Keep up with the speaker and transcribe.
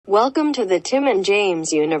Welcome to the Tim and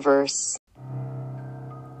James universe.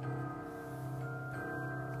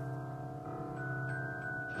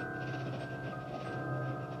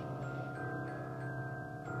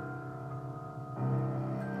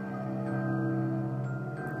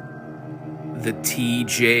 The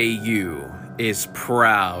TJU is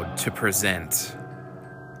proud to present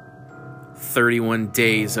 31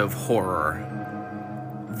 Days of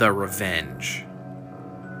Horror, The Revenge.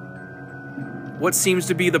 What seems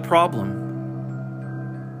to be the problem?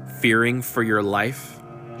 Fearing for your life?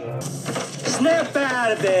 Snap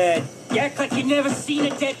out of it! You act like you've never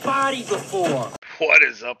seen a dead body before! What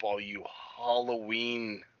is up, all you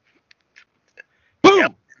Halloween...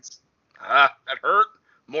 Boom! That hurt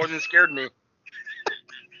more than scared me.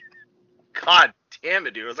 God damn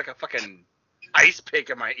it, dude. It was like a fucking ice pick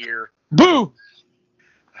in my ear. Boo!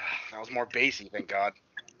 That was more bassy, thank God.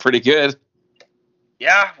 Pretty good.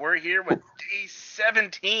 Yeah, we're here with day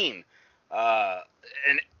 17. An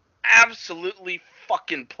absolutely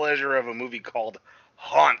fucking pleasure of a movie called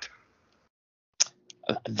Haunt.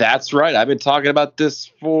 That's right. I've been talking about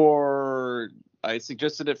this I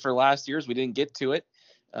suggested it for last year's. We didn't get to it.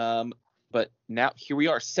 But now here we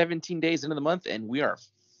are 17 days into the month and we are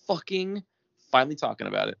fucking finally talking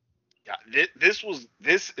about it. Yeah, this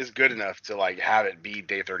is good enough to like have it be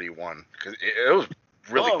day 31 because it was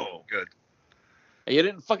really good. You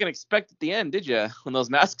didn't fucking expect at the end, did you? When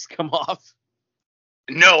those masks come off.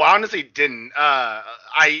 No, I honestly didn't.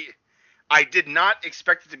 I did not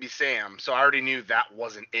expect it to be Sam, so I already knew that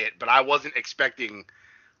wasn't it. But I wasn't expecting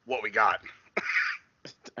what we got.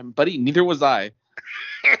 Buddy, neither was I.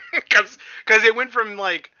 Because it went from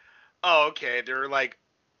like, oh, okay, they're like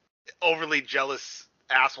overly jealous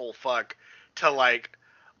asshole fuck to like,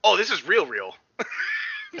 oh, this is real.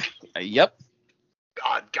 Yep.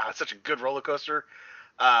 God, such a good roller coaster.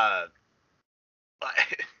 It's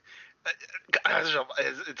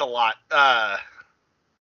a lot.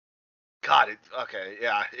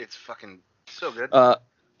 It's fucking so good.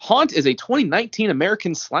 Haunt is a 2019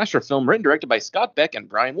 American slasher film written and directed by Scott Beck and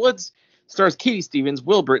Brian Woods. Stars Katie Stevens,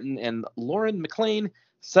 Will Britton, and Lauren McLean.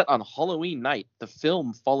 Set on Halloween night, the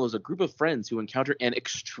film follows a group of friends who encounter an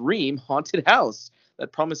extreme haunted house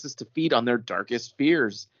that promises to feed on their darkest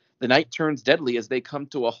fears. The night turns deadly as they come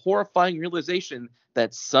to a horrifying realization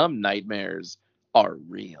that some nightmares are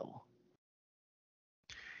real.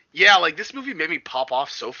 Yeah, like this movie made me pop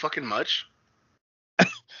off so fucking much.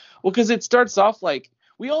 Well, because it starts off like,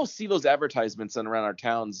 we all see those advertisements around our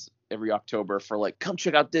towns every October for like, come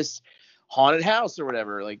check out this haunted house or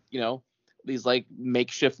whatever. Like, you know, these like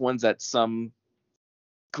makeshift ones that some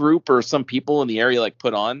group or some people in the area like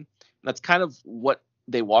put on. And that's kind of what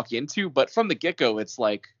they walk into. But from the get-go, it's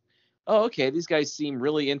like, oh, okay, these guys seem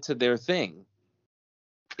really into their thing.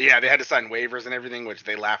 Yeah, they had to sign waivers and everything, which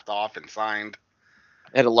they laughed off and signed.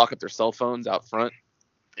 They had to lock up their cell phones out front.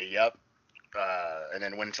 Yep. And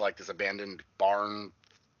then went into like this abandoned barn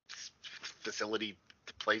facility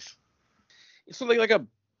place. Something like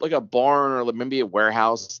a barn or maybe a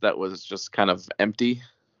warehouse that was just kind of empty,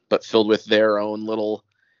 but filled with their own little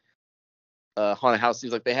haunted house.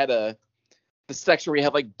 Seems like they had the section where you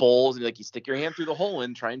have like bowls and like you stick your hand through the hole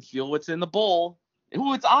and try and feel what's in the bowl.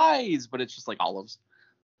 Ooh, it's eyes, but it's just like olives.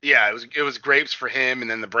 Yeah, it was grapes for him, and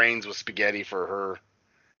then the brains was spaghetti for her.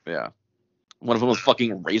 Yeah. One of them was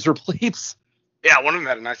fucking razor blades. Yeah, one of them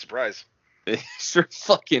had a nice surprise. It sure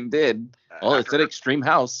fucking did. Well, it's an extreme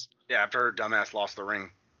house. Yeah, after her dumbass lost the ring.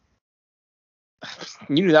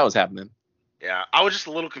 You knew that was happening. Yeah, I was just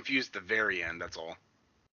a little confused at the very end, that's all.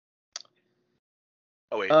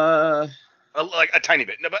 Oh, wait. Like a tiny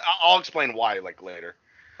bit. No, but I'll explain why, like, later.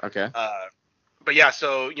 Okay. But yeah,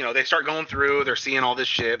 so, you know, they start going through, they're seeing all this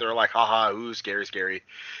shit, they're like, haha, ooh, scary.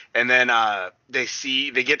 And then they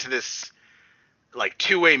get to this, like,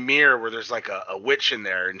 two-way mirror where there's, like, a witch in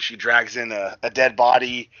there, and she drags in a dead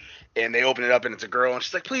body, and they open it up, and it's a girl, and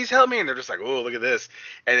she's like, please help me, and they're just like, oh, look at this.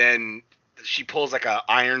 And then she pulls, like, a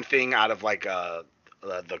iron thing out of, like,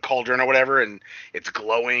 the cauldron or whatever, and it's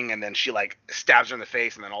glowing, and then she, like, stabs her in the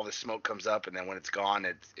face, and then all this smoke comes up, and then when it's gone,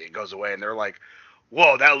 it goes away, and they're like,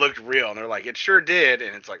 whoa, that looked real. And they're like, it sure did.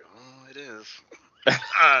 And it's like, oh, it is.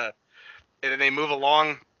 And then they move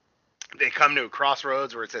along. They come to a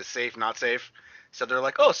crossroads where it says safe, not safe. So they're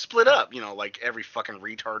like, oh, split up. You know, like every fucking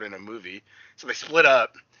retard in a movie. So they split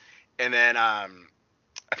up. And then I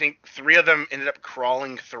think 3 of them ended up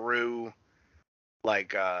crawling through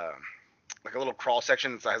like a little crawl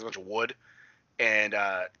section that has a bunch of wood. And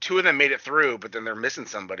 2 of them made it through, but then they're missing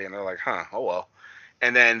somebody. And they're like, huh, oh well.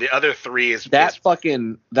 And then the other 3 is that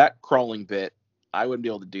crawling bit. I wouldn't be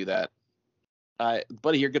able to do that.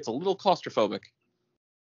 Buddy here gets a little claustrophobic.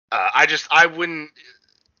 I wouldn't.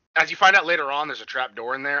 As you find out later on, there's a trap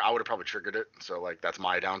door in there. I would have probably triggered it. So like that's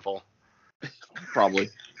my downfall. Probably.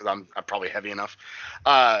 Because I'm probably heavy enough.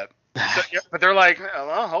 So, yeah, but they're like,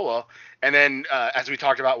 oh well. And then as we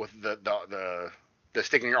talked about with the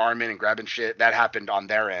sticking your arm in and grabbing shit, that happened on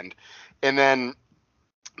their end. And then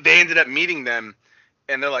they ended up meeting them,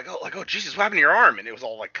 and they're like, oh Jesus, what happened to your arm? And it was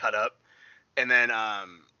all like cut up. And then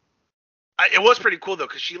it was pretty cool though,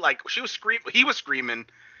 because she was screaming, he was screaming.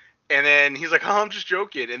 And then he's like, "Oh, I'm just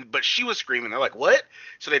joking." But she was screaming. They're like, "What?"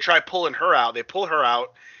 So they try pulling her out. They pull her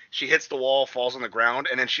out. She hits the wall, falls on the ground,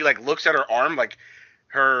 and then she like looks at her arm, like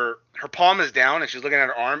her palm is down, and she's looking at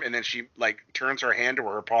her arm, and then she like turns her hand to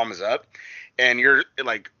where her palm is up, and you're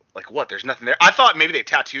like what? There's nothing there. I thought maybe they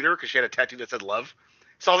tattooed her because she had a tattoo that said love.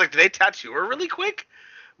 So I was like, did they tattoo her really quick?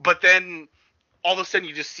 But then all of a sudden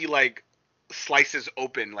you just see like slices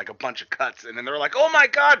open, like a bunch of cuts, and then they're like, "Oh my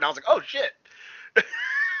god!" And I was like, "Oh shit."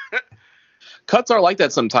 Cuts are like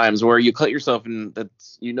that sometimes, where you cut yourself and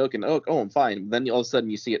that's I'm fine. Then all of a sudden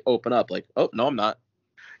you see it open up, like, oh no, I'm not.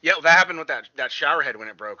 Yeah, well, that happened with that shower head when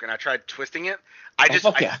it broke, and I tried twisting it.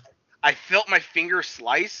 I felt my finger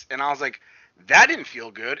slice, and I was like, that didn't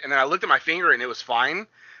feel good. And then I looked at my finger, and it was fine.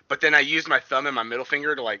 But then I used my thumb and my middle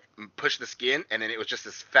finger to like push the skin, and then it was just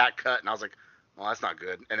this fat cut, and I was like, well, that's not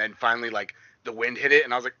good. And then finally, like the wind hit it,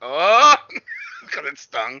 and I was like, oh, because it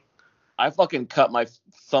stung. I fucking cut my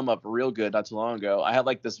thumb up real good not too long ago. I had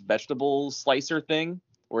like this vegetable slicer thing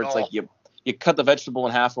where it's like you cut the vegetable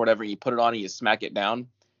in half or whatever, and you put it on and you smack it down.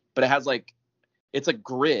 But it has like, it's a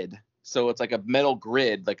grid. So it's like a metal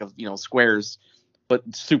grid, like squares, but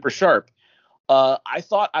super sharp. I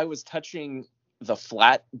thought I was touching the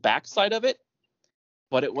flat backside of it,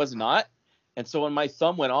 but it was not. And so when my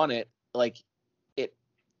thumb went on it, like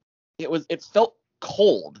it felt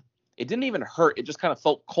cold. It didn't even hurt. It just kind of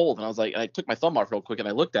felt cold. And I was like, I took my thumb off real quick and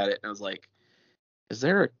I looked at it and I was like, is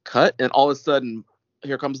there a cut? And all of a sudden,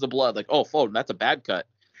 here comes the blood. Like, oh, that's a bad cut.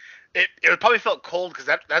 It probably felt cold because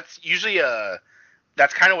that's usually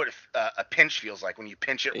that's kind of what a pinch feels like when you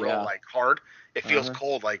pinch it real like hard. It feels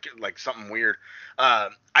cold, like something weird.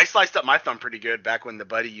 I sliced up my thumb pretty good back when the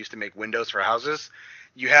buddy used to make windows for houses.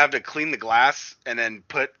 You have to clean the glass and then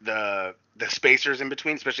put the spacers in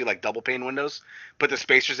between, especially like double pane windows. Put the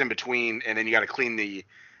spacers in between, and then you got to clean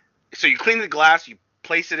so you clean the glass, you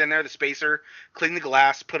place it in there, the spacer, clean the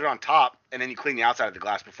glass, put it on top, and then you clean the outside of the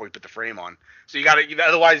glass before you put the frame on. So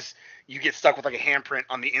otherwise you get stuck with like a handprint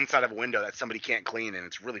on the inside of a window that somebody can't clean, and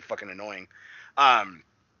it's really fucking annoying.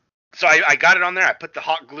 So I got it on there. I put the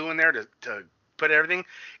hot glue in there to put everything.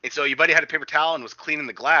 And so your buddy had a paper towel and was cleaning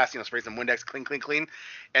the glass, spray some Windex, clean.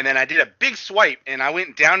 And then I did a big swipe, and I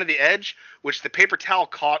went down to the edge, which the paper towel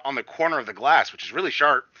caught on the corner of the glass, which is really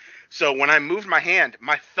sharp. So when I moved my hand,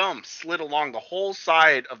 my thumb slid along the whole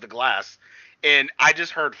side of the glass, and I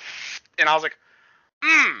just heard, and I was like,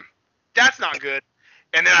 that's not good.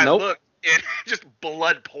 And then I looked, and just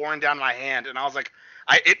blood pouring down my hand, and I was like,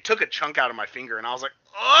 it took a chunk out of my finger, and I was like,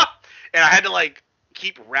 ugh! And I had to like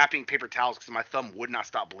keep wrapping paper towels because my thumb would not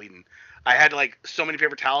stop bleeding. I had like so many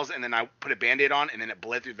paper towels, and then I put a Band-Aid on, and then it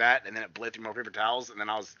bled through that, and then it bled through more paper towels, and then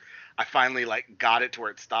I finally like got it to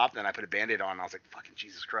where it stopped, and I put a Band-Aid on, and I was like, fucking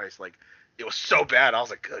Jesus Christ, like it was so bad. I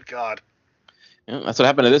was like, good God. Yeah, that's what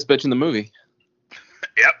happened to this bitch in the movie.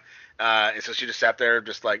 Yep. And so she just sat there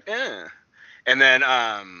just like, eh. And then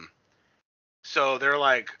so they're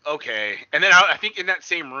like, okay. And then I think in that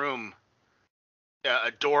same room,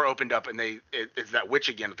 a door opened up, and it's that witch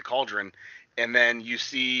again at the cauldron, and then you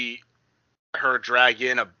see her drag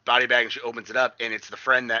in a body bag, and she opens it up, and it's the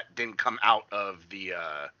friend that didn't come out of the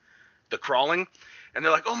crawling, and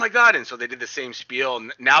they're like, oh my god. And so they did the same spiel,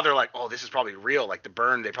 and now they're like, oh, this is probably real, like the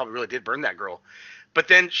burn, they probably really did burn that girl. But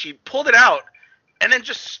then she pulled it out and then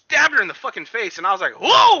just stabbed her in the fucking face, and I was like,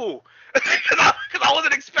 whoa. Because I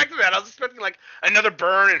wasn't expecting that. I was expecting like another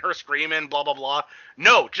burn and her screaming, blah blah blah.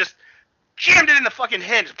 No, just jammed it in the fucking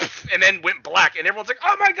head, and then went black, and everyone's like,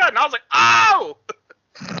 oh my god. And I was like, oh.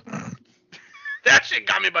 That shit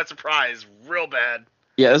got me by surprise real bad.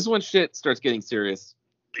 Yeah, this is when shit starts getting serious.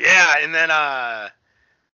 Yeah, and then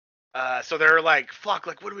so they're like, fuck,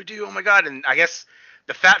 like what do we do? Oh my god. And I guess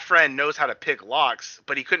the fat friend knows how to pick locks,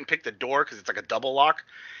 but he couldn't pick the door because it's like a double lock.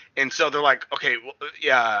 And so they're like, okay, well,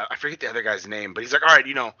 yeah, I forget the other guy's name, but he's like, all right,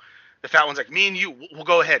 the fat one's like, me and you, we'll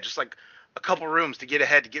go ahead, just like a couple rooms to get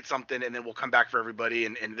ahead, to get something, and then we'll come back for everybody,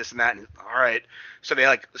 and this and that. And all right, so they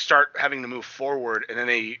like start having to move forward, and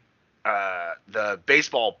then the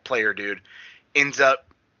baseball player dude ends up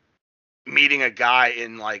meeting a guy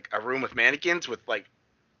in like a room with mannequins with like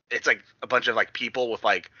it's like a bunch of like people with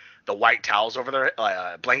like the white towels over their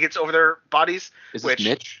blankets over their bodies. Is this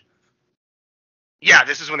Mitch? Yeah,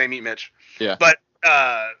 this is when they meet Mitch. Yeah. But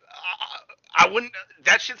I wouldn't.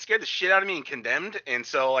 That shit scared the shit out of me in Condemned, and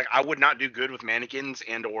so like I would not do good with mannequins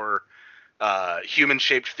and or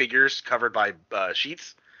human-shaped figures covered by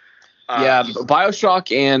sheets. Yeah,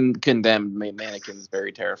 BioShock and Condemned made mannequins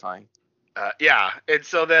very terrifying. Yeah, and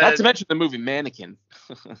so then not to mention the movie Mannequin.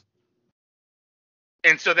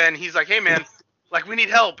 And so then he's like, "Hey man, like we need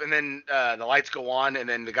help." And then the lights go on, and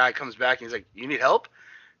then the guy comes back and he's like, "You need help?"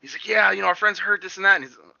 He's like, "Yeah, you know our friends hurt this and that." And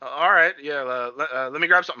he's, "All right, yeah, let me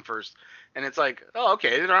grab something first." And it's like, "Oh,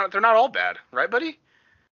 okay, they're not all bad, right, buddy?"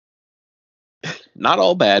 Not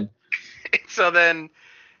all bad. So then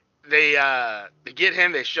they get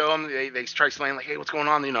him, they show him, they try explaining like, "Hey, what's going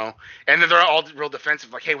on?" You know, and then they're all real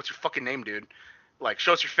defensive, like, "Hey, what's your fucking name, dude? Like,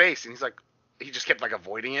 show us your face." And he's like, he just kept like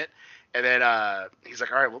avoiding it. And then he's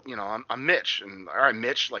like, "All right, well, you know, I'm Mitch." And all right,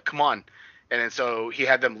 Mitch, like, come on. And then so he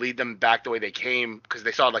had them lead them back the way they came because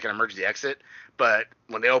they saw like an emergency exit. But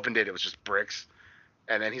when they opened it, it was just bricks.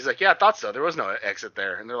 And then he's like, "Yeah, I thought so. There was no exit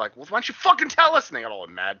there." And they're like, "Well, why don't you fucking tell us?" And they got all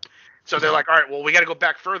mad. So they're like, "All right, well, we got to go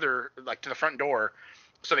back further, like to the front door."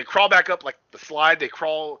 So they crawl back up like the slide.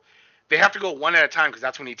 They have to go one at a time because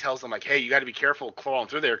that's when he tells them like, "Hey, you got to be careful crawling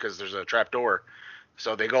through there because there's a trap door."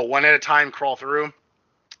 So they go one at a time, crawl through.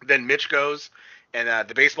 Then Mitch goes, and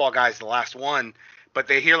the baseball guy's the last one, but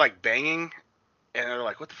they hear like banging, and they're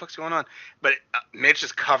like, "What the fuck's going on?" But Mitch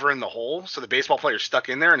is covering the hole, so the baseball player's stuck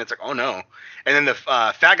in there, and it's like, "Oh no!" And then the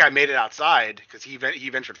fat guy made it outside because he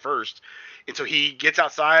ventured first, and so he gets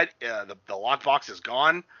outside. The lockbox is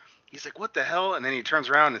gone. He's like, "What the hell?" And then he turns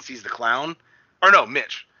around and sees the clown, or no,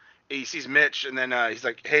 Mitch. He sees Mitch, and then he's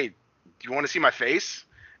like, "Hey, do you want to see my face?"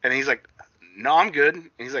 And then he's like, "No, I'm good."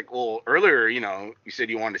 And he's like, "Well, earlier, you know, you said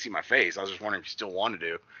you wanted to see my face. I was just wondering if you still wanted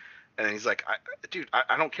to." And then he's like, "Dude,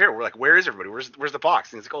 I don't care." We're like, "Where is everybody? Where's the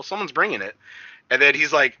box?" And he's like, "Oh, someone's bringing it." And then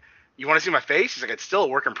he's like, "You want to see my face?" He's like, "It's still a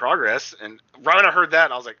work in progress." And right when I heard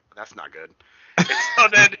that, I was like, "That's not good." And so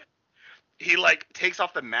then he like takes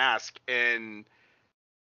off the mask and.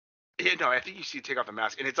 Yeah, no, I think you see take off the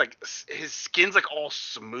mask, and it's like his skin's like all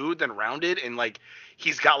smooth and rounded, and like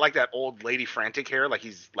he's got like that old lady frantic hair, like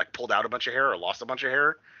he's like pulled out a bunch of hair or lost a bunch of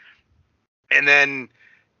hair. And then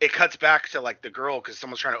it cuts back to like the girl because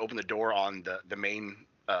someone's trying to open the door on the main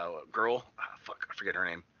girl. Oh, fuck, I forget her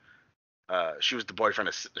name. She was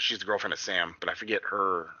she's the girlfriend of Sam, but I forget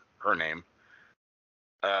her name.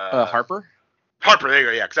 Harper. Harper, there you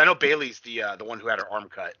go. Yeah, because I know Bailey's the one who had her arm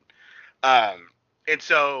cut. And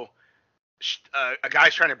so. A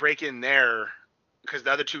guy's trying to break in there because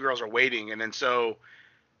the other two girls are waiting, and then so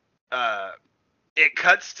it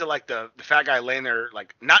cuts to like the fat guy laying there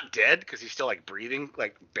like not dead because he's still like breathing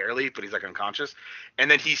like barely, but he's like unconscious, and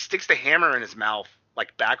then he sticks the hammer in his mouth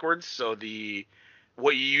like backwards, so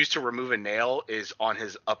what you use to remove a nail is on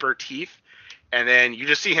his upper teeth, and then you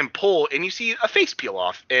just see him pull and you see a face peel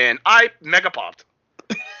off, and I mega popped.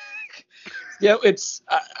 Yeah, it's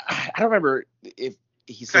I don't remember if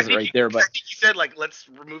he says it right there, but I think he said like, "Let's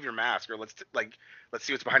remove your mask," or let's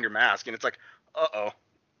see what's behind your mask," and it's like, uh-oh.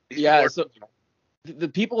 Yeah, so the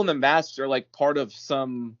people in the masks are like part of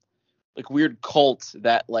some like weird cult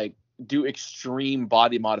that like do extreme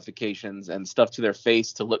body modifications and stuff to their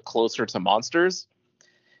face to look closer to monsters.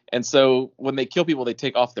 And so when they kill people, they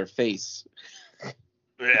take off their face.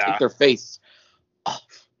 Yeah. Take their face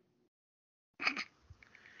off.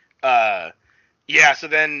 Yeah, so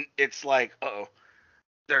then it's like, uh-oh.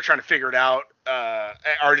 They're trying to figure it out.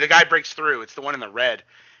 Or the guy breaks through. It's the one in the red.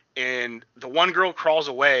 And the one girl crawls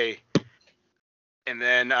away. And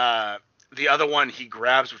then the other one he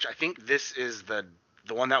grabs, which I think this is the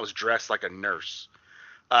one that was dressed like a nurse.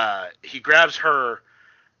 He grabs her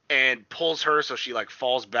and pulls her so she like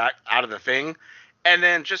falls back out of the thing. And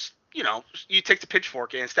then just, you know, you take the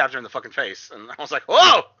pitchfork and stabs her in the fucking face. And I was like,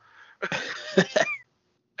 whoa!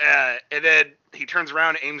 And then he turns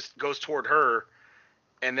around, goes toward her.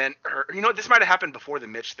 And then her, you know, this might have happened before the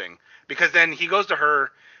Mitch thing, because then he goes to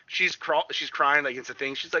her, she's crying like it's a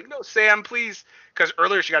thing. She's like, "No, Sam, please," because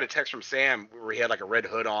earlier she got a text from Sam where he had like a red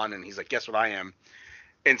hood on, and he's like, "Guess what I am?"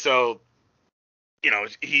 And so, you know,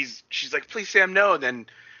 she's like, "Please, Sam, no." And then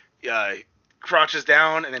crouches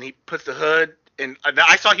down, and then he puts the hood, and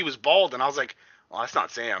I saw he was bald, and I was like, "Well, that's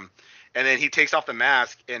not Sam." And then he takes off the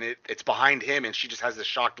mask, and it's behind him, and she just has this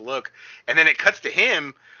shocked look, and then it cuts to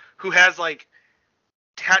him, who has like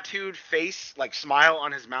tattooed face, like smile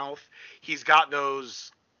on his mouth. He's got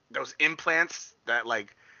those implants that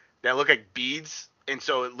look like beads, and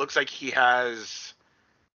so it looks like he has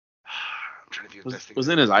trying to think of the best thing. Was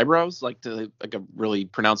in his eyebrows, like a really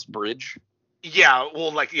pronounced bridge. Yeah,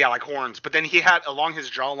 well, like horns. But then he had along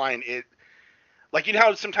his jawline, it like you know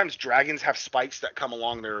how sometimes dragons have spikes that come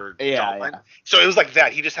along their jawline. Yeah. So it was like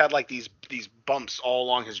that. He just had like these bumps all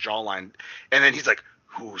along his jawline, and then he's like,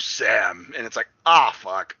 "Who's Sam?" And it's like,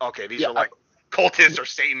 fuck. Okay, these are like cultists or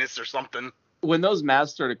Satanists or something. When those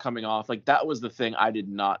masks started coming off, like that was the thing I did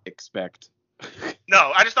not expect.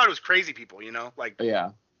 No, I just thought it was crazy people, you know, like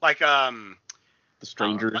Yeah. like The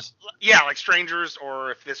strangers. yeah, like strangers,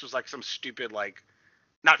 or if this was like some stupid, like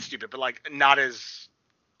not stupid, but like not as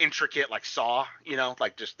intricate, like Saw, you know,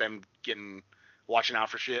 like just them watching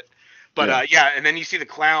out for shit. But yeah, and then you see the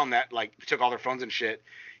clown that like took all their phones and shit.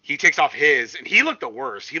 He takes off his, and he looked the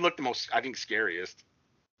worst. He looked the most, I think, scariest.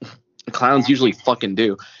 Clowns usually fucking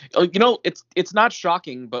do. You know, it's not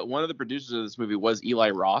shocking, but one of the producers of this movie was Eli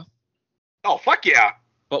Roth. Oh, fuck yeah.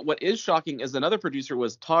 But what is shocking is another producer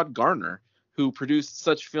was Todd Garner, who produced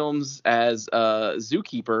such films as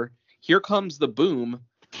Zookeeper, Here Comes the Boom,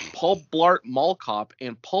 Paul Blart Mall Cop,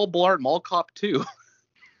 and Paul Blart Mall Cop 2.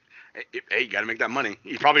 Hey, you gotta make that money.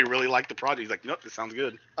 He probably really liked the project. He's like, nope, this sounds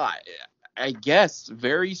good. I guess.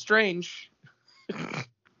 Very strange.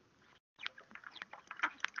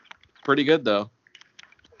 Pretty good, though.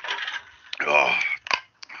 Oh,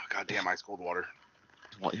 goddamn ice cold water.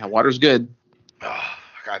 Well, yeah, water's good. Oh,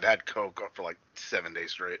 I've had Coke for like 7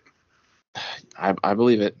 days straight. I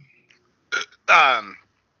believe it.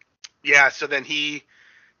 Yeah, so then he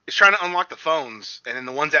is trying to unlock the phones, and then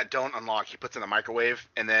the ones that don't unlock, he puts in the microwave,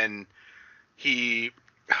 and then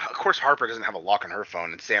of course, Harper doesn't have a lock on her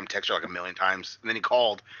phone, and Sam texts her like a million times, and then he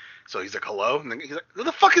called, so he's like, hello? And then he's like, who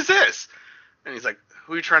the fuck is this? And he's like,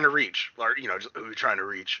 who are you trying to reach? Or, you know, just, who are you trying to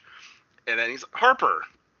reach? And then he's like, Harper.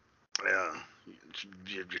 Yeah,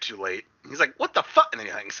 you're too late. He's like, what the fuck? And then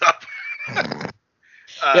he hangs up.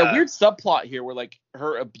 Yeah, weird subplot here where like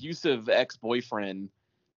her abusive ex-boyfriend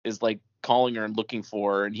is like calling her and looking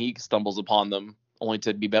for her, and he stumbles upon them only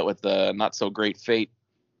to be met with a not so great fate.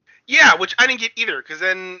 Yeah, which I didn't get either, because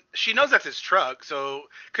then she knows that's his truck, so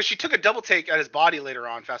because she took a double take at his body later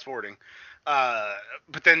on, fast forwarding.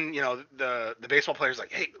 But then, you know, the baseball player's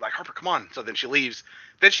like, hey, like, Harper, come on. So then she leaves.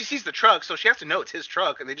 Then she sees the truck, so she has to know it's his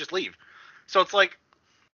truck, and they just leave. So it's like,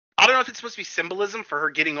 I don't know if it's supposed to be symbolism for her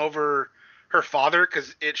getting over her father,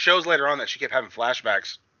 because it shows later on that she kept having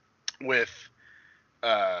flashbacks with,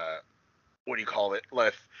 what do you call it,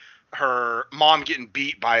 with her mom getting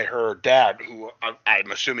beat by her dad, who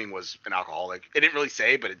I'm assuming was an alcoholic. It didn't really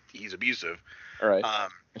say, but he's abusive. All right.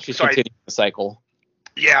 She's so continuing the cycle.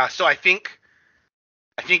 Yeah, so I think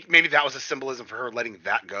maybe that was a symbolism for her letting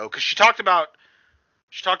that go, because she talked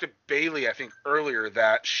to Bailey, I think, earlier,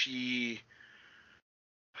 that she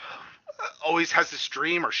always has this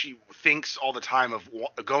dream, or she thinks all the time of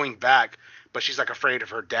going back, but she's like afraid of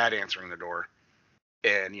her dad answering the door,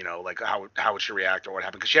 and you know, like how would she react or what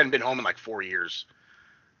happened, because she hadn't been home in like 4 years.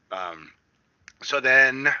 So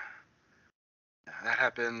then that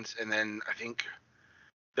happens, and then I think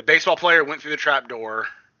the baseball player went through the trap door.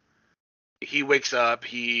 He wakes up.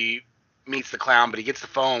 He meets the clown, but he gets the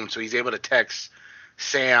phone, so he's able to text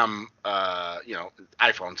Sam, you know,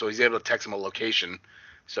 iPhone. So he's able to text him a location.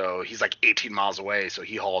 So he's like 18 miles away. So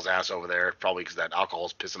he hauls ass over there, probably because that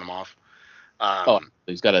alcohol's pissing him off.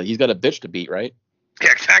 He's got a bitch to beat, right?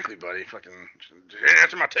 Yeah, exactly, buddy. Fucking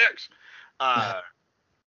answer my text.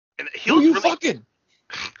 And he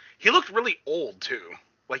looked really old too.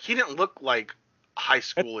 Like he didn't look like high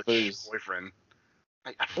schoolish boyfriend.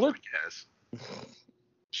 I guess.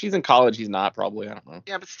 She's in college. He's not, probably. I don't know.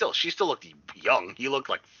 Yeah, but still, she still looked young. He looked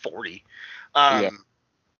like 40. Yeah.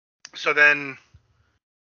 So then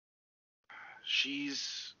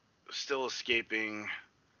she's still escaping.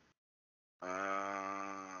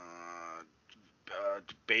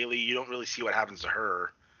 Bailey, you don't really see what happens to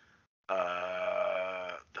her. The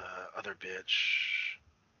other bitch,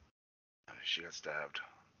 she got stabbed.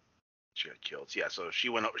 She got killed. Yeah, so she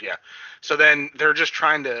went over. Yeah. So then they're just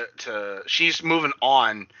trying to she's moving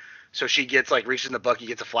on. So she gets like reaches in the bucket,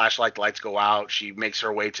 gets a flashlight, the lights go out. She makes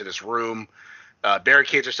her way to this room,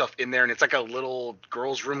 barricades herself in there, and it's like a little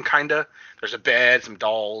girl's room kinda. There's a bed, some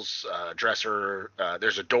dolls, dresser,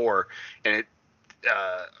 there's a door, and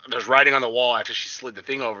there's writing on the wall after she slid the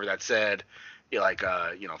thing over that said,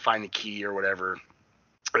 find the key or whatever.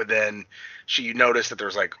 And then she noticed that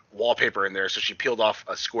there's like wallpaper in there, so she peeled off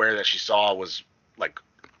a square that she saw was like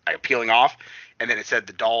peeling off, and then it said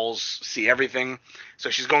the dolls see everything. So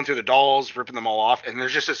she's going through the dolls, ripping them all off, and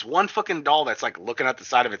there's just this one fucking doll that's like looking at the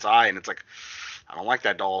side of its eye, and it's like, I don't like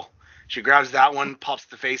that doll. She grabs that one, pops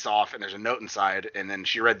the face off, and there's a note inside, and then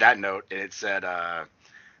she read that note, and it said,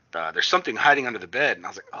 there's something hiding under the bed, and I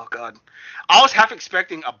was like, oh god. I was half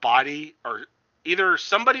expecting a body, or either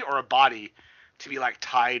somebody or a body, to be like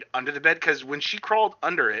tied under the bed, because when she crawled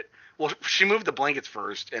under it, well, she moved the blankets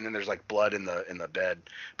first, and then there's like blood in the bed,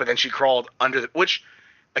 but then she crawled under the, which,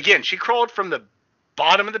 again, she crawled from the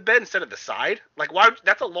bottom of the bed instead of the side. Like, why?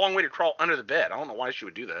 That's a long way to crawl under the bed. I don't know why she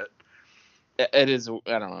would do that. It is.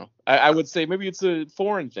 I don't know. I would say maybe it's a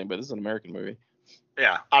foreign thing, but this is an American movie.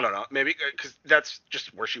 Yeah, I don't know. Maybe because that's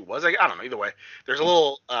just where she was. I don't know. Either way, there's a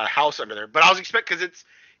little house under there. But I was expecting, because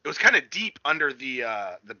it was kind of deep under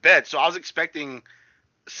the bed, so I was expecting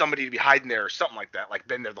somebody to be hiding there or something like that, like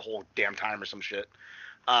been there the whole damn time or some shit.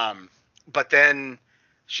 But then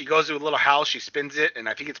she goes to a little house, she spins it, and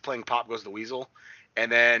I think it's playing Pop Goes the Weasel. And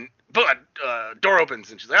then, door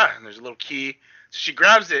opens, and she's like, and there's a little key. So she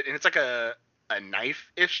grabs it, and it's like a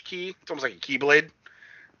knife-ish key. It's almost like a keyblade.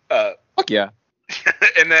 Fuck yeah.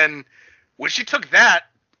 And then when she took that,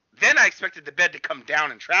 then I expected the bed to come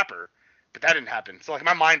down and trap her, but that didn't happen. So like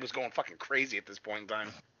my mind was going fucking crazy at this point in time.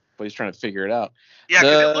 But he's trying to figure it out. Yeah,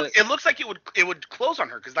 because it looks like it would close on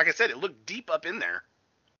her, because like I said, it looked deep up in there.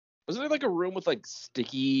 Wasn't there like a room with like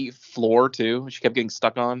sticky floor too? She kept getting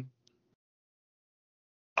stuck on.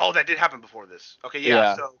 Oh, that did happen before this. Okay,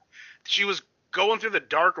 yeah. So she was going through the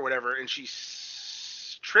dark or whatever, and she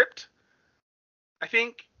tripped, I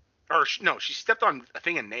think. Or no, she stepped on a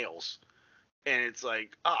thing of nails, and it's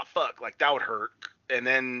like, oh fuck, like that would hurt. And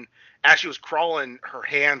then as she was crawling, her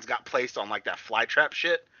hands got placed on like that fly trap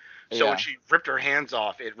shit. So when she ripped her hands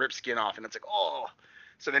off, it ripped skin off, and it's like, oh.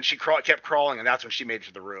 So then she kept crawling, and that's when she made it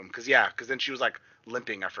to the room. Because then she was like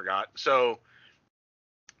limping, I forgot. So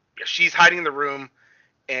she's hiding in the room,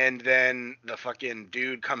 and then the fucking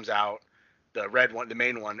dude comes out, the red one, the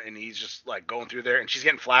main one, and he's just like going through there, and she's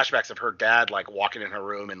getting flashbacks of her dad like walking in her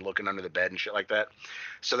room and looking under the bed and shit like that.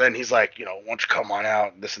 So then he's like, why don't you come on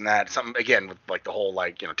out, this and that, something again with like the whole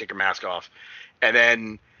like, take your mask off, and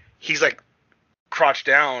then he's like crouched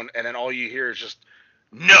down, and then all you hear is just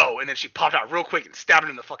no, and then she popped out real quick and stabbed him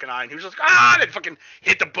in the fucking eye, and he was just and then fucking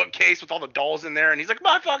hit the bookcase with all the dolls in there, and he's like,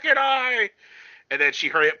 my fucking eye, and then she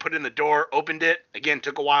hurried up, put it in the door, opened it again,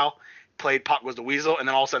 took a while. Played Pop Goes the Weasel, and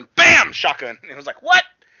then all of a sudden, bam, shotgun. And it was like, what?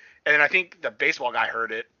 And then I think the baseball guy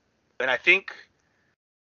heard it, and I think,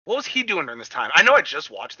 what was he doing during this time? I know I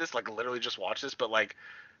just watched this, like literally just watched this, but like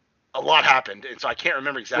a lot happened, and so I can't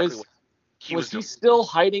remember exactly what he was doing. Was he still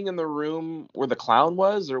hiding in the room where the clown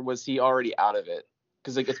was, or was he already out of it?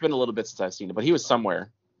 Because like, it's been a little bit since I've seen it, but he was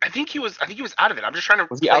somewhere. I think he was out of it. I'm just trying to.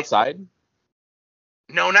 Was he outside?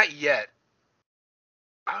 No, not yet.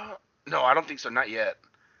 No, I don't think so. Not yet.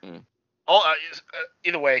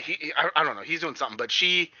 Either way, I don't know. He's doing something, but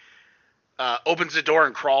she opens the door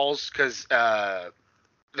and crawls because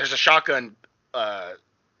there's a shotgun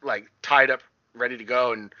like tied up, ready to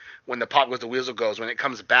go, and when the Pop Goes the Weasel goes, when it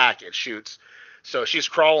comes back, it shoots. So she's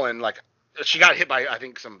crawling, like she got hit by I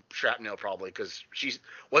think some shrapnel probably, because she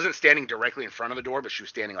wasn't standing directly in front of the door, but she was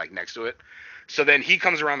standing like next to it. So then he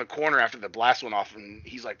comes around the corner after the blast went off, and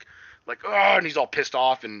he's like oh, and he's all pissed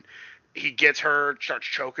off, and he gets her, starts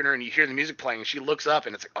choking her, and you hear the music playing, and she looks up,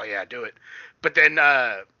 and it's like, oh yeah, do it. But then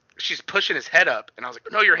she's pushing his head up, and I was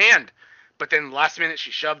like, no, your hand. But then last minute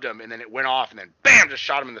she shoved him, and then it went off, and then bam, just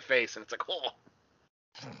shot him in the face, and it's like, oh.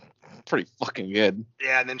 Pretty fucking good.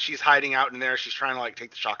 Yeah, and then she's hiding out in there. She's trying to like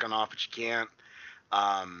take the shotgun off, but she can't.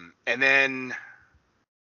 And then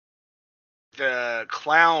the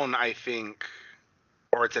clown, I think,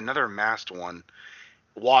 or it's another masked one,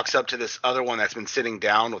 walks up to this other one that's been sitting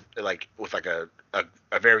down with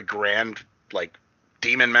a very grand like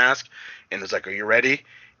demon mask, and it's like, are you ready?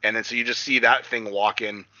 And then so you just see that thing walk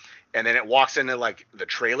in, and then it walks into like the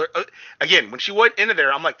trailer. Again, when she went into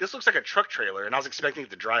there, I'm like, this looks like a truck trailer, and I was expecting it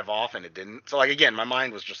to drive off, and it didn't. So like again, my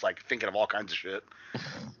mind was just like thinking of all kinds of shit.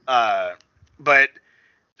 But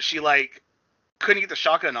she like couldn't get the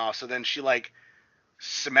shotgun off, so then she like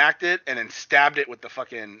smacked it and then stabbed it with the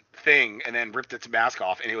fucking thing, and then ripped its mask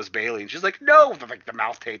off, and it was Bailey, and she's like, no, with like the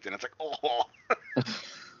mouth taped, and it's like, oh.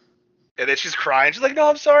 And then she's crying, she's like, no,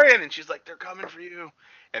 I'm sorry, and then she's like, they're coming for you,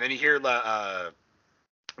 and then you hear the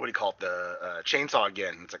what do you call it, the chainsaw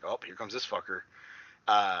again, and it's like, oh, here comes this fucker.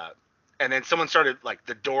 And then someone started like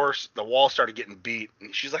the wall started getting beat,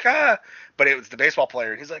 and she's like, but it was the baseball player,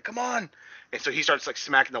 and he's like, come on, and so he starts like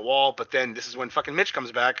smacking the wall, but then this is when fucking Mitch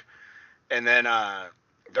comes back. And then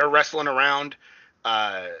they're wrestling around.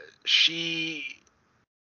 She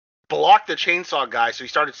blocked the chainsaw guy, so he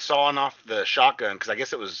started sawing off the shotgun, because I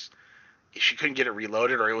guess she couldn't get it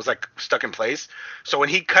reloaded, or it was like stuck in place. So when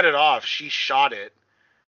he cut it off, she shot it,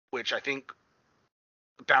 which I think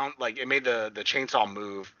it made the chainsaw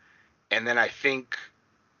move. And then I think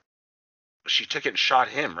she took it and shot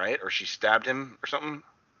him, right? Or she stabbed him or something.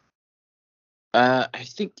 I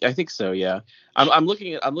think so. Yeah. I'm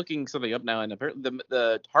looking something up now, and apparently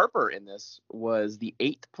the Harper in this was the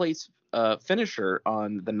 8th place finisher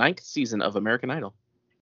on the 9th season of American Idol.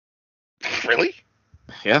 Really?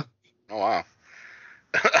 Yeah. Oh wow.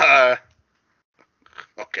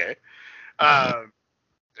 Okay.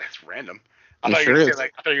 That's random. I thought you were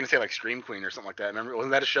gonna say like Scream Queen or something like that. Remember,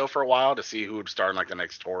 wasn't that a show for a while to see who would star in like the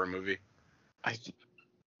next horror movie?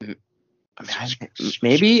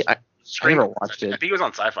 Maybe I Scream. never watched I it. think it was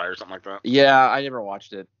on Sci-Fi or something like that. Yeah, I never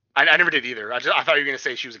watched it. I never did either. I thought you were gonna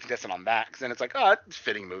say she was a contestant on that, because then it's like, oh, it's a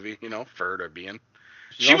fitting movie, for her to be in.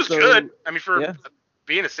 She was good. I mean, for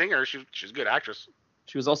being a singer, she's a good actress.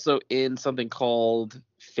 She was also in something called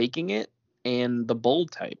Faking It and The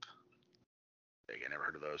Bold Type. I never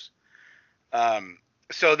heard of those.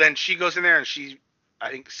 So then she goes in there and she,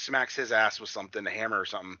 I think, smacks his ass with something, a hammer or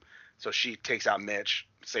something. So she takes out Mitch,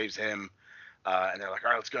 saves him, and they're like,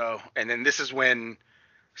 all right, let's go. And then this is when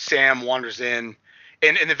Sam wanders in.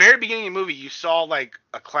 And in the very beginning of the movie, you saw like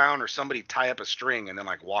a clown or somebody tie up a string and then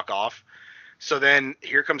like walk off. So then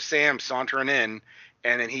here comes Sam sauntering in,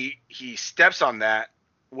 and then he steps on that,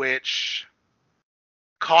 which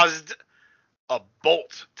caused a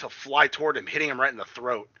bolt to fly toward him, hitting him right in the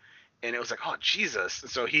throat. And it was like, oh, Jesus. And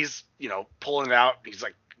so he's, pulling it out. He's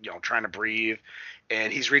like, trying to breathe.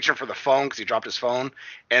 And he's reaching for the phone because he dropped his phone.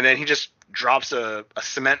 And then he just drops a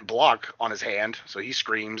cement block on his hand. So he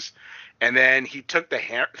screams. And then he took the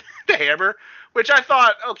hammer, which I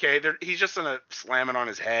thought, okay, he's just going to slam it on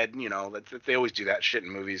his head. They always do that shit in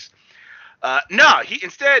movies. No,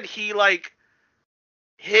 he like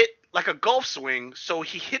hit like a golf swing. So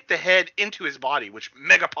he hit the head into his body, which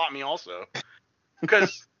mega popped me also.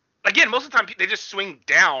 Because... Again, most of the time they just swing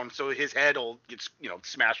down so his head will get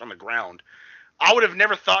smashed on the ground. I would have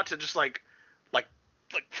never thought to just like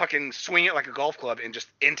fucking swing it like a golf club and just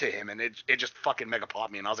into him, and it just fucking mega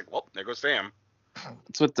popped me, and I was like, well, there goes Sam.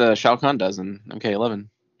 That's what Shao Kahn does in MK11.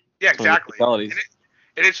 Yeah, exactly. And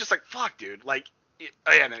it's just like, fuck, dude. Like,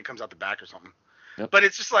 and then it comes out the back or something. Yep. But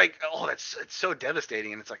it's just like, oh, it's so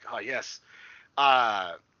devastating, and it's like, oh yes.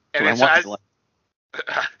 And then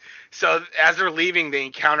so as they're leaving, they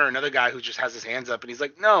encounter another guy who just has his hands up, and he's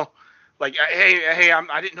like, "No, like, hey,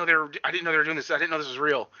 I didn't know they were doing this. I didn't know this was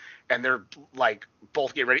real." And they're like,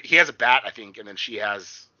 both get ready. He has a bat, I think, and then she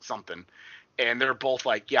has something, and they're both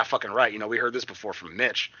like, "Yeah, fucking right. We heard this before from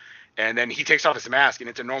Mitch." And then he takes off his mask, and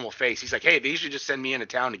it's a normal face. He's like, "Hey, they usually just send me into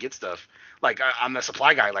town to get stuff. Like, I'm the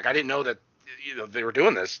supply guy. Like, I didn't know that they were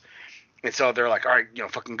doing this." And so they're like, all right,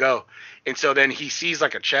 fucking go. And so then he sees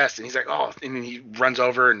like a chest, and he's like, oh, and then he runs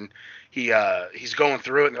over and he's going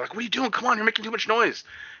through it. And they're like, what are you doing? Come on, you're making too much noise.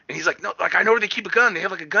 And he's like, no, like I know where they keep a gun. They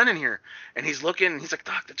have like a gun in here. And he's looking, and he's like,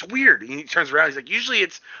 Doc, that's weird. And he turns around. He's like, usually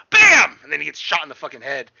it's bam, and then he gets shot in the fucking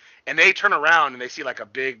head. And they turn around and they see like a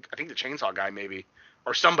big, I think the chainsaw guy maybe,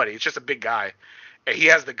 or somebody. It's just a big guy. And he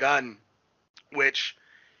has the gun, which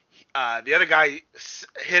the other guy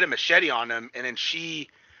hit a machete on him, and then she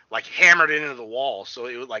like hammered it into the wall, so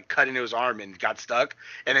it would like cut into his arm and got stuck.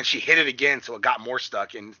 And then she hit it again, so it got more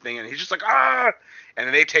stuck. And he's just like, ah! And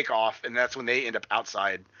then they take off, and that's when they end up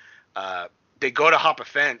outside. They go to hop a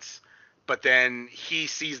fence, but then he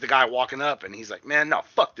sees the guy walking up, and he's like, man, no,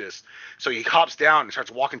 fuck this. So he hops down and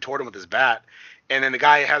starts walking toward him with his bat. And then the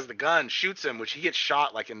guy has the gun, shoots him, which he gets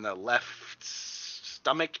shot like in the left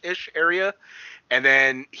stomach-ish area. And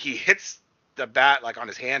then he hits the bat like on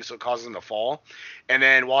his hand, so it causes him to fall. And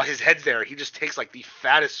then while his head's there, he just takes like the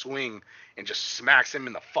fattest swing and just smacks him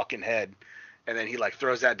in the fucking head. And then he like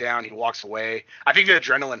throws that down. He walks away. I think the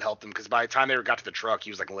adrenaline helped him, because by the time they got to the truck, he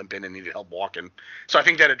was like limping and needed help walking. So I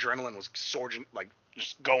think that adrenaline was surging, like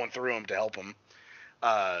just going through him to help him.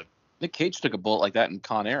 Nick Cage took a bullet like that in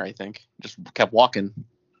Con Air, I think. Just kept walking.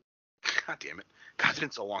 God damn it. God, it's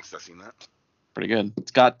been so long since I've seen that. Pretty good.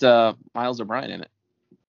 It's got Miles O'Brien in it.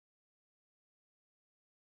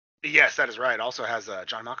 Yes, that is right. It also has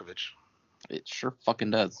John Malkovich. It sure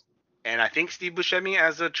fucking does. And I think Steve Buscemi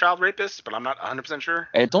as a child rapist, but I'm not 100% sure.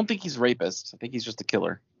 I don't think he's rapist. I think he's just a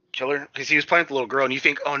killer. Killer? Because he was playing with the little girl, and you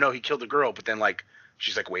think, oh no, he killed the girl, but then like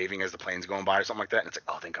she's like waving as the plane's going by or something like that, and it's like,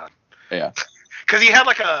 oh, thank God. Yeah. Because he had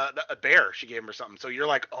like a bear she gave him or something, so you're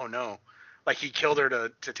like, oh no, like he killed her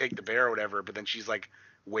to take the bear or whatever, but then she's like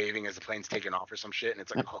waving as the plane's taking off or some shit, and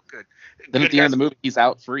it's like, oh, good. Then at the end of the movie, he's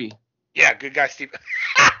out free. Yeah, good guy Steve.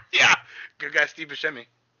 Yeah, good guy Steve Buscemi.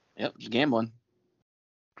 Yep, just gambling.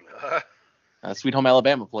 Sweet Home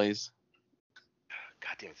Alabama plays.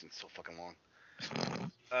 God damn, it's been so fucking long.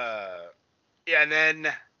 Yeah, and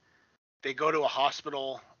then they go to a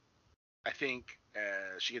hospital, I think,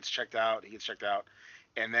 She gets checked out. He gets checked out,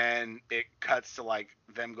 and then it cuts to like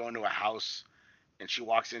them going to a house, and she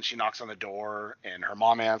walks in. She knocks on the door, and her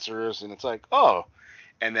mom answers, and it's like, oh.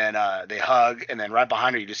 And then they hug, and then right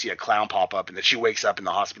behind her, you just see a clown pop up, and then she wakes up in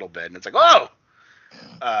the hospital bed, and it's like, oh.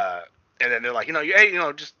 And then they're like,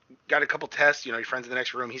 hey, just got a couple tests. Your friend's in the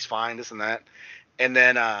next room. He's fine. This and that. And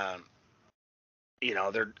then,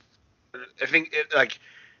 they're, I think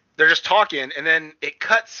they're just talking, and then it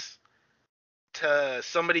cuts to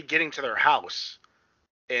somebody getting to their house,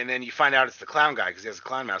 and then you find out it's the clown guy because he has a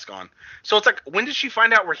clown mask on. So it's like, when did she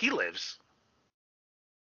find out where he lives?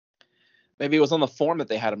 Maybe it was on the form that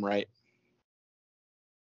they had him write.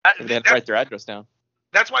 Maybe they had to write their address down.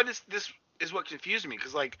 That's why this is what confused me,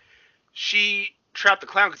 because like she trapped the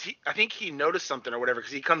clown because I think he noticed something or whatever,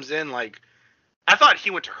 because he comes in like, I thought he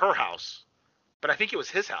went to her house, but I think it was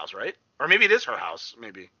his house, right? Or maybe it is her house,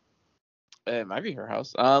 maybe. It might be her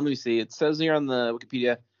house. Let me see. It says here on the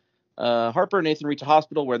Wikipedia, Harper and Nathan reach a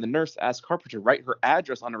hospital where the nurse asked Harper to write her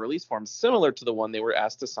address on a release form similar to the one they were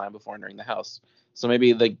asked to sign before entering the house. So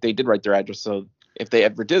maybe they did write their address, so if they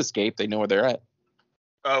ever did escape, they know where they're at.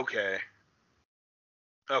 Okay,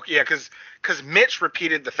 yeah, because Mitch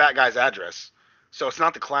repeated the fat guy's address, so it's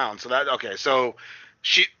not the clown. So so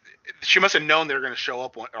she must have known they were going to show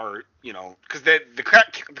up, or because the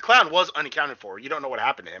clown was unaccounted for. You don't know what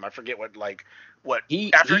happened to him. I forget what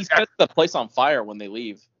he set the place on fire when they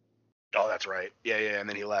leave. Oh, that's right. Yeah, and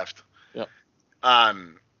then he left. Yep.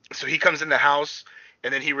 So he comes in the house,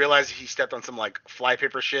 and then he realizes he stepped on some like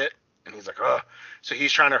flypaper shit, and he's like, ugh. So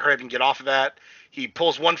he's trying to hurry up and get off of that. He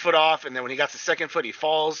pulls one foot off, and then when he got the second foot, he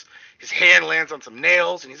falls. His hand lands on some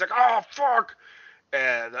nails, and he's like, oh, fuck.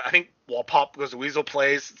 And I think while Pop Goes the Weasel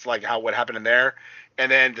plays, it's like what happened in there.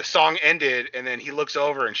 And then the song ended, and then he looks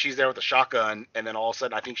over, and she's there with a shotgun, and then all of a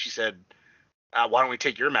sudden, I think she said, why don't we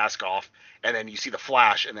take your mask off? And then you see the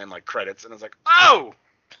flash, and then like credits, and I was like, oh!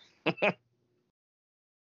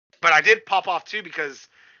 But I did pop off too, because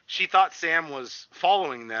she thought Sam was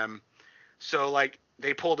following them. So like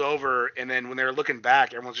they pulled over, and then when they were looking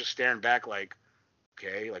back, everyone's just staring back like,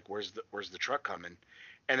 okay, like where's the truck coming?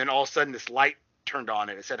 And then all of a sudden this light turned on,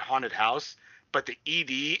 and it said haunted house, but the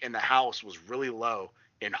ED in the house was really low,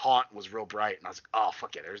 and haunt was real bright. And I was like, oh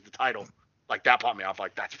fuck yeah, there's the title. Like that popped me off.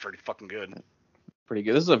 Like that's pretty fucking good. Pretty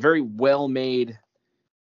good. This is a very well made,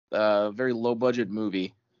 very low budget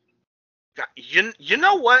movie. You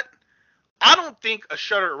know what? I don't think a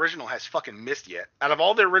Shudder original has fucking missed yet. Out of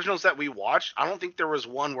all the originals that we watched, I don't think there was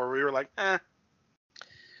one where we were like, eh.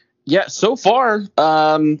 Yeah, so far,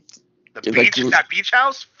 that beach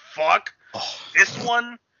house, fuck. Oh. This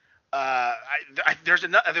one,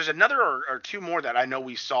 there's another or two more that I know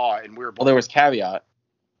we saw, and we were both. Well, there was Caveat.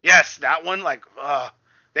 Yes, that one, like,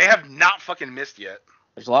 they have not fucking missed yet.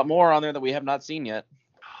 There's a lot more on there that we have not seen yet.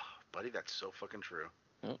 Buddy, that's so fucking true.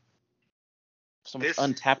 Yep. So much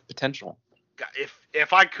untapped potential.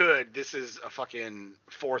 If I could, this is a fucking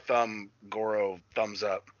 4-thumb Goro thumbs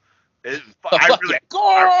up.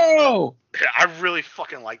 Goro! I really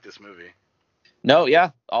fucking like this movie. No,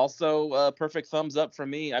 yeah. Also, perfect thumbs up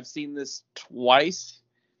from me. I've seen this twice.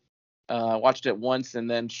 Watched it once, and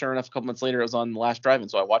then sure enough, a couple months later, it was on the Last Drive-In,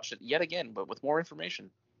 so I watched it yet again, but with more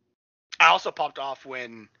information. I also popped off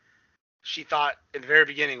when she thought, in the very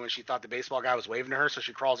beginning, when she thought the baseball guy was waving to her, so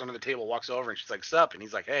she crawls under the table, walks over, and she's like, sup? And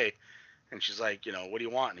he's like, hey. And she's like, what do you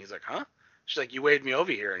want? And he's like, huh? She's like, you waved me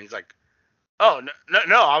over here. And he's like, oh,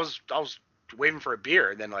 no, I was waving for a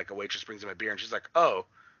beer. And then, like, a waitress brings him a beer, and she's like, oh.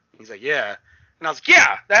 And he's like, yeah. And I was like,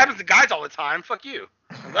 yeah, that happens to guys all the time. Fuck you.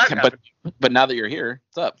 But now that you're here,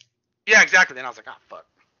 what's up? Yeah, exactly. Then I was like, oh, fuck.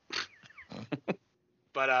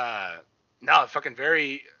 But, no, fucking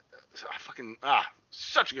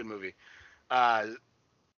such a good movie. I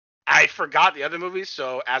forgot the other movies,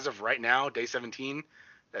 so as of right now, Day 17,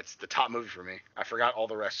 that's the top movie for me. I forgot all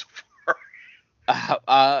the rest so far.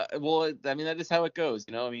 Well, I mean, that is how it goes,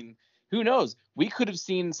 I mean, who knows? We could have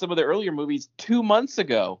seen some of the earlier movies 2 months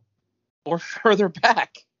ago or further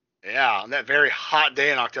back. Yeah, on that very hot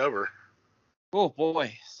day in October. Oh,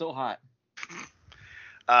 boy, so hot.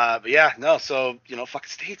 But yeah, no, so, fucking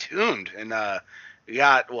stay tuned. And you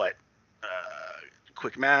got, what?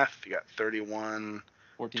 Quick math, you got 31,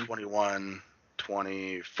 14. 21,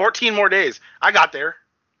 20, 14 more days. I got there.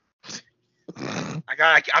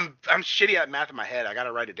 I'm shitty at math in my head. I got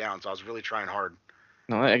to write it down, so I was really trying hard.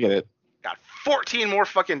 No, I get it. Got 14 more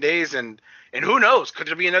fucking days, and who knows? Could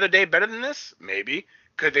there be another day better than this? Maybe.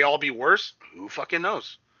 Could they all be worse? Who fucking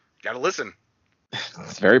knows? Got to listen.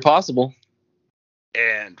 It's very possible.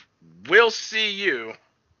 And we'll see you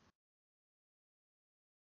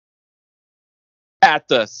at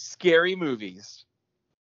the scary movies.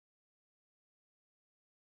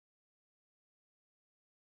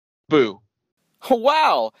 Boo.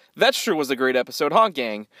 Wow, that sure was a great episode, huh,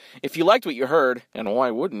 gang? If you liked what you heard, and why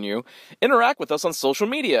wouldn't you, interact with us on social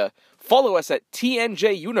media. Follow us at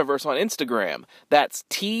TNJ Universe on Instagram. That's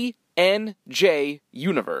TNJ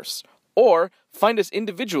Universe. Or find us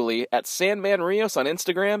individually at Sandman Rios on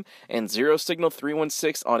Instagram and Zero Signal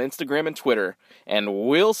 316 on Instagram and Twitter. And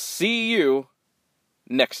we'll see you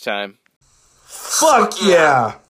next time. Fuck yeah!